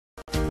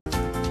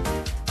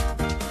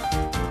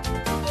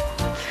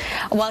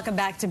Welcome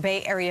back to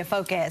Bay Area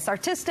Focus.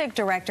 Artistic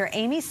director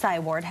Amy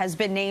Seiwert has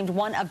been named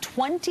one of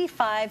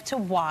 25 to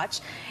watch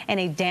in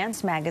a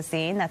dance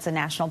magazine. That's a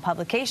national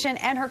publication,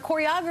 and her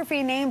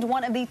choreography named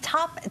one of the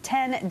top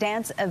 10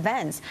 dance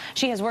events.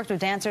 She has worked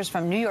with dancers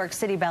from New York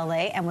City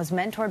Ballet and was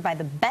mentored by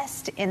the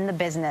best in the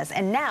business.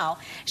 And now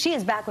she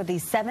is back with the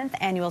 7th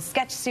annual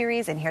sketch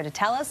series and here to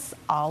tell us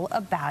all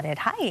about it.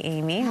 Hi,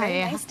 Amy. Hi.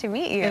 Very nice to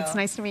meet you. It's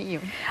nice to meet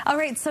you. All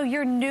right, so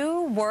your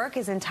new work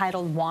is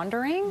entitled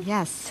Wandering.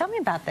 Yes. Tell me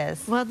about this.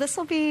 Well, this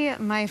will be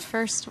my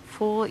first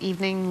full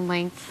evening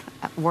length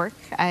work.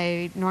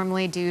 I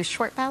normally do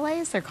short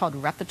ballets. They're called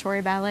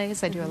repertory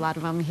ballets. I do a lot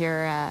of them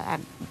here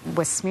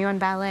with Seiwert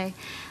Ballet.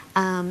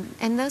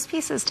 And those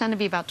pieces tend to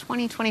be about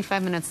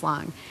 20-25 minutes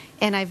long.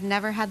 And I've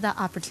never had the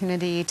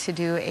opportunity to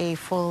do a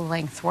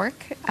full-length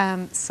work,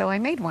 so I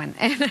made one.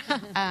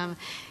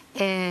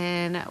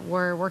 And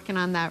we're working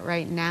on that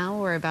right now.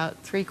 We're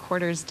about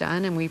 3/4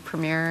 done, and we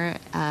premiere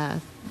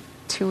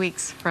 2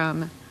 weeks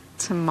from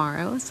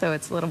tomorrow, so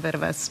it's a little bit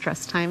of a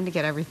stress time to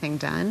get everything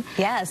done.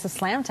 Yeah, it's a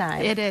slam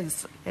time. It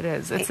is. It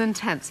is. It's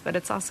intense, but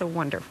it's also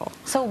wonderful.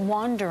 So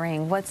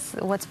Wandering,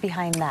 what's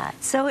behind that?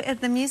 So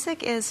the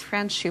music is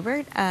Franz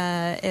Schubert.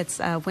 It's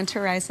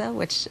Winterreise,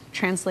 which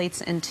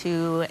translates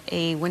into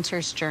a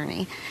winter's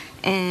journey.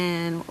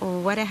 And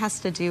what it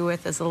has to do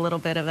with is a little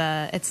bit of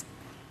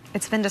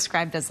it's been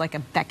described as like a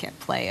Beckett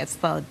play. It's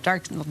the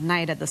dark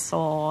night of the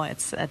soul.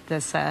 It's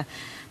this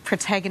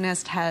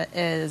protagonist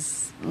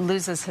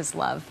loses his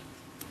love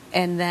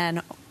and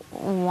then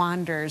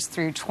wanders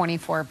through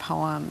 24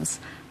 poems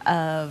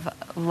of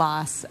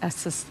loss,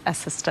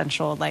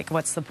 existential, like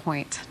what's the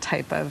point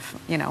type of,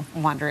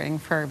 wandering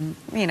for,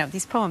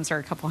 these poems are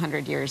a couple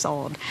hundred years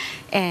old,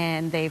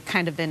 and they've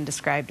kind of been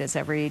described as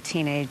every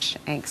teenage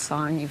angst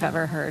song you've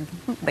ever heard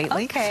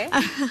lately. Okay.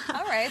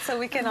 All right, so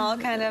we can all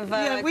kind of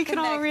yeah, we can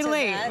all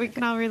relate. We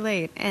can all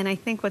relate. And I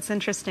think what's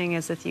interesting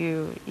is if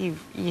you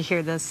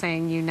hear the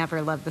saying, you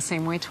never love the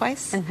same way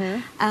twice.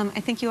 I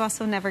think you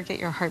also never get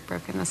your heart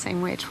broken the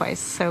same way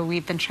twice. So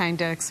we've been trying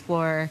to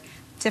explore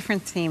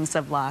different themes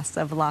of lost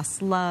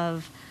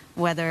love,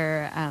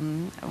 whether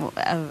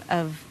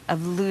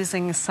of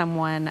losing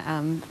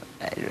someone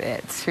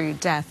through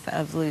death,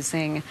 of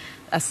losing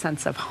a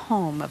sense of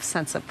home, of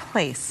sense of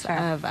place, sure,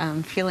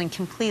 of feeling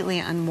completely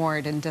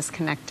unmoored and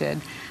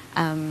disconnected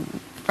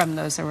from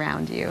those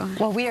around you.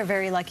 Well, we are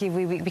very lucky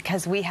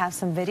because we have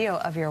some video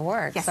of your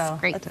work. Yes, so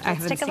great. Let's I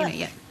haven't take a seen look. it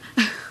yet.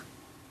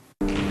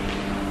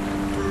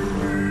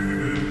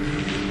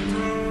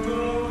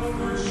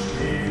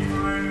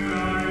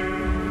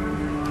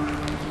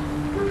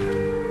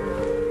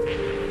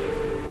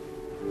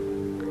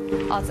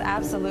 Oh, it's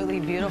absolutely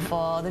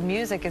beautiful. The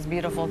music is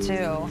beautiful,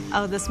 too.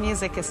 Oh, this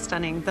music is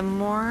stunning. The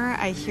more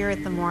I hear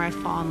it, the more I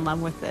fall in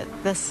love with it.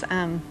 This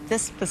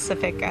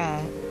specific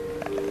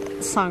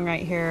song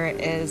right here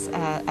is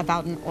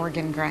about an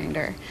organ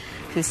grinder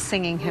who's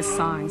singing his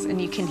songs, and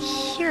you can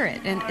hear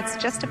it, and it's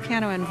just a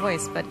piano and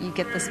voice, but you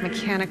get this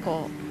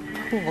mechanical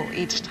pull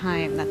each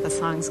time that the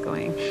song's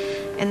going.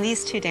 And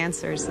these two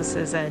dancers, this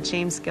is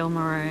James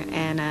Gilmore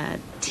and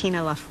Tina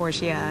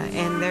LaForgia,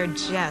 and they're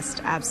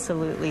just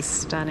absolutely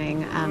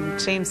stunning.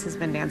 James has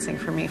been dancing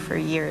for me for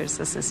years.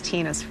 This is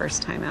Tina's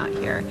first time out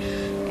here.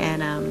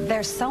 And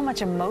there's so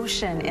much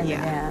emotion in the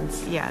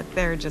dance. Yeah,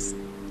 they're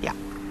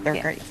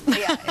great.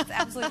 Yeah, it's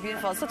absolutely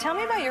beautiful. So tell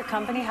me about your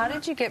company. How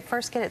did you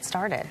first get it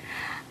started?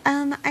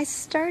 I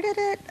started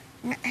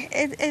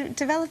it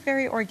developed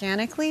very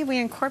organically. We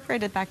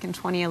incorporated back in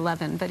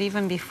 2011, but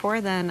even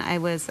before then, I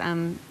was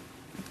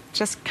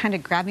just kind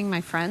of grabbing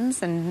my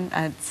friends, and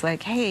it's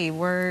like, hey,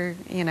 we're,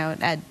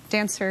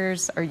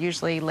 dancers are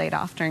usually laid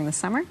off during the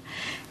summer,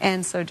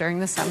 and so during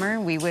the summer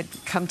we would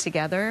come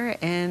together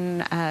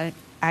and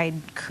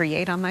I'd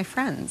create on my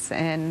friends,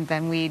 and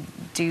then we'd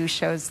do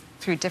shows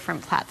through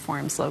different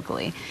platforms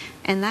locally,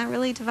 and that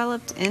really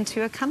developed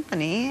into a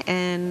company,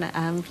 and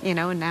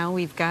now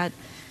we've got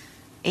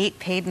 8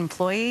 paid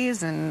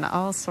employees and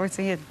all sorts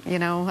of,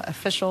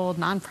 official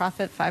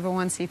nonprofit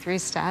 501c3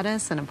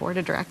 status and a board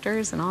of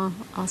directors and all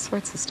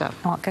sorts of stuff.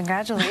 Well,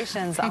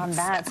 congratulations on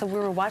that. So we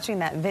were watching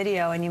that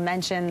video, and you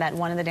mentioned that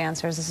one of the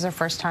dancers, this is her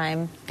first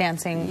time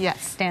dancing,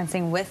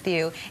 dancing with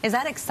you. Is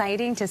that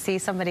exciting to see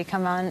somebody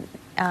come on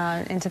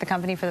into the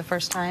company for the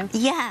first time?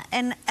 Yeah,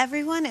 and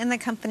everyone in the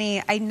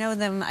company, I know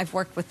them, I've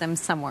worked with them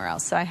somewhere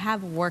else. So I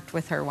have worked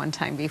with her one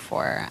time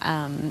before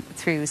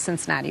through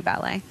Cincinnati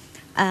Ballet.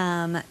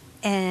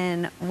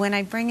 And when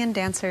I bring in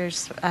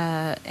dancers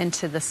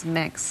into this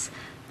mix,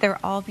 they're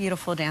all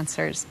beautiful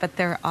dancers, but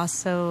they're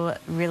also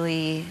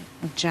really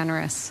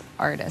generous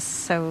artists.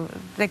 So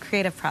the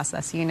creative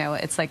process,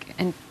 it's like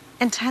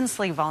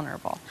intensely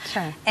vulnerable.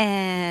 Sure.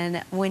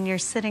 And when you're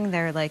sitting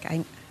there like,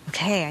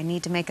 okay, I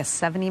need to make a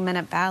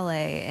 70-minute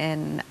ballet,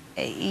 and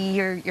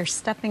you're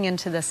stepping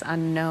into this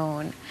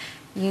unknown.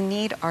 You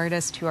need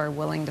artists who are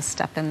willing to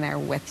step in there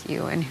with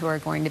you and who are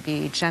going to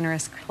be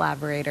generous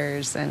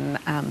collaborators, and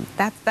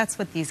that's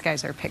what these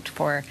guys are picked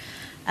for.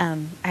 I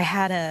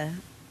had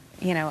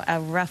you know, a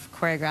rough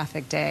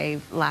choreographic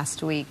day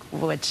last week,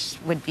 which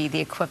would be the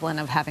equivalent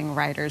of having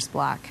writer's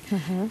block.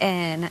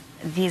 And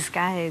these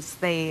guys,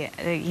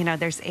 you know,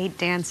 there's 8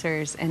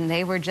 dancers, and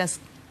they were just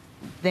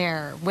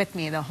there with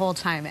me the whole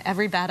time.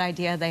 Every bad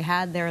idea they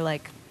had, they're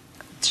like,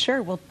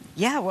 sure, we'll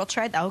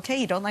try that.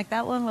 Okay, you don't like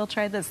that one? We'll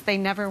try this. They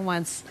never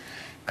once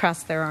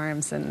crossed their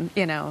arms and,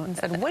 you know, and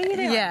said, what are you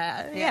doing?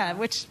 Yeah,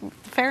 which,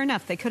 fair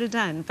enough, they could have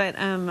done. But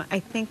I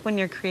think when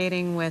you're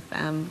creating with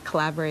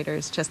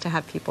collaborators, just to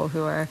have people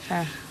who are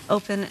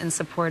open and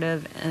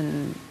supportive,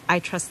 and I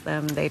trust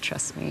them, they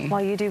trust me.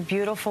 Well, you do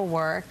beautiful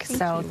work.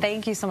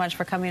 Thank you so much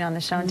for coming on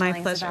the show and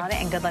telling us about it,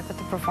 and good luck with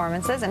the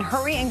performances. And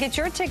hurry and get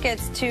your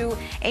tickets to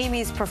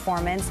Amy's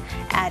performance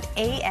at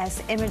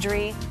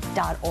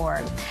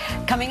asimagery.org.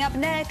 Coming up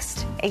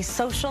next, a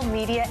social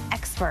media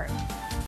expert.